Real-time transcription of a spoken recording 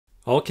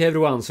Okay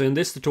everyone, so in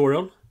this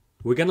tutorial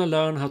we're gonna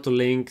learn how to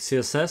link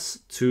CSS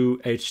to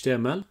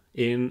HTML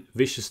in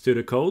Visual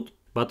Studio Code,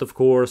 but of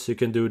course you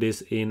can do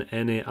this in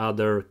any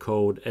other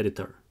code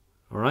editor.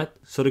 Alright,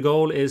 so the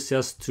goal is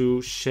just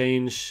to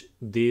change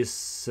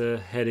this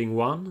heading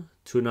 1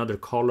 to another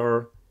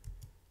color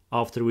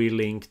after we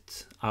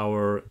linked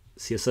our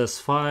CSS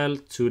file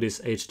to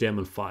this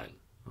HTML file.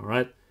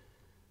 Alright,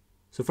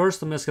 so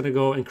first I'm just gonna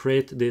go and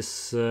create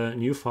this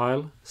new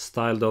file,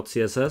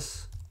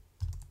 style.css.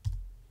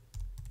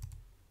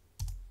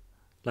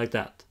 Like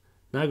that.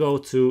 Now go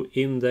to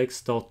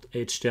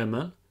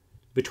index.html.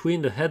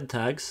 Between the head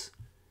tags,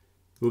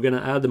 we're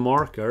gonna add a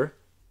marker.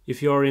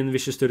 If you are in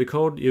Visual Studio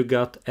Code, you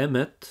got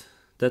emmet.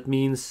 That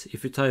means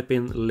if you type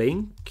in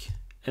link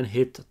and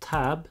hit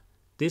tab,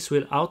 this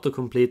will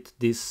autocomplete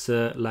this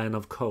line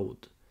of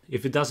code.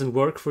 If it doesn't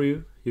work for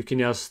you, you can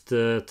just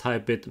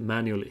type it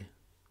manually.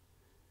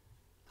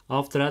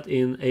 After that,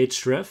 in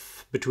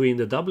href, between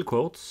the double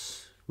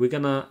quotes, we're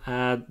gonna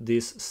add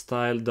this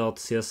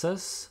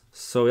style.css.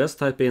 So just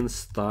type in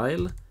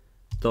style.css.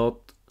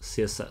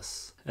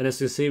 And as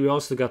you see, we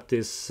also got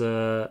this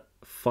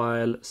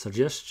file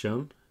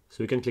suggestion. So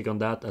we can click on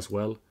that as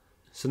well.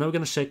 So now we're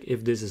gonna check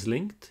if this is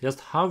linked. Just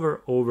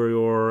hover over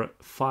your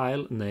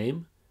file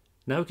name.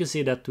 Now you can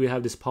see that we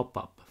have this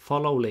pop-up,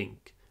 follow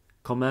link.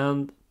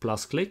 Command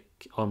plus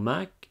click on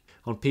Mac.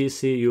 On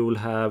PC you will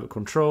have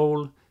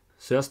control.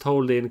 So just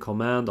hold in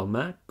command on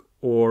Mac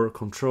or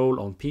control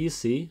on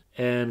PC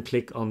and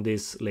click on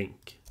this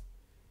link.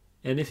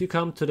 And if you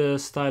come to the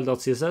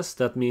style.css,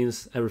 that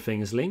means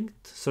everything is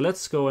linked. So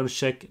let's go and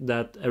check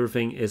that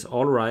everything is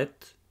all right.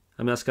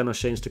 I'm just gonna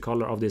change the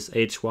color of this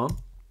H1.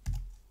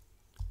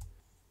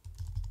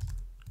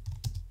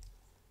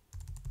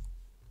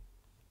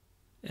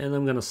 And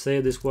I'm gonna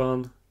save this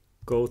one,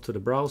 go to the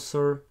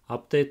browser,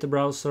 update the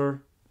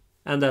browser,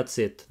 and that's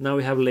it. Now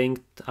we have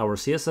linked our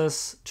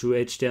CSS to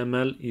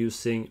HTML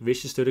using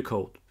Visual Studio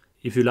Code.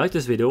 If you like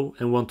this video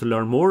and want to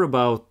learn more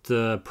about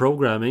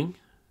programming,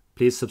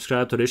 please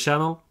subscribe to this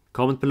channel,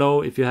 comment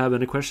below if you have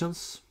any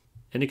questions,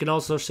 and you can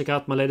also check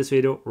out my latest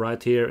video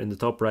right here in the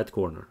top right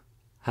corner.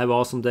 Have an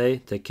awesome day,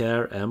 take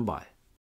care and bye.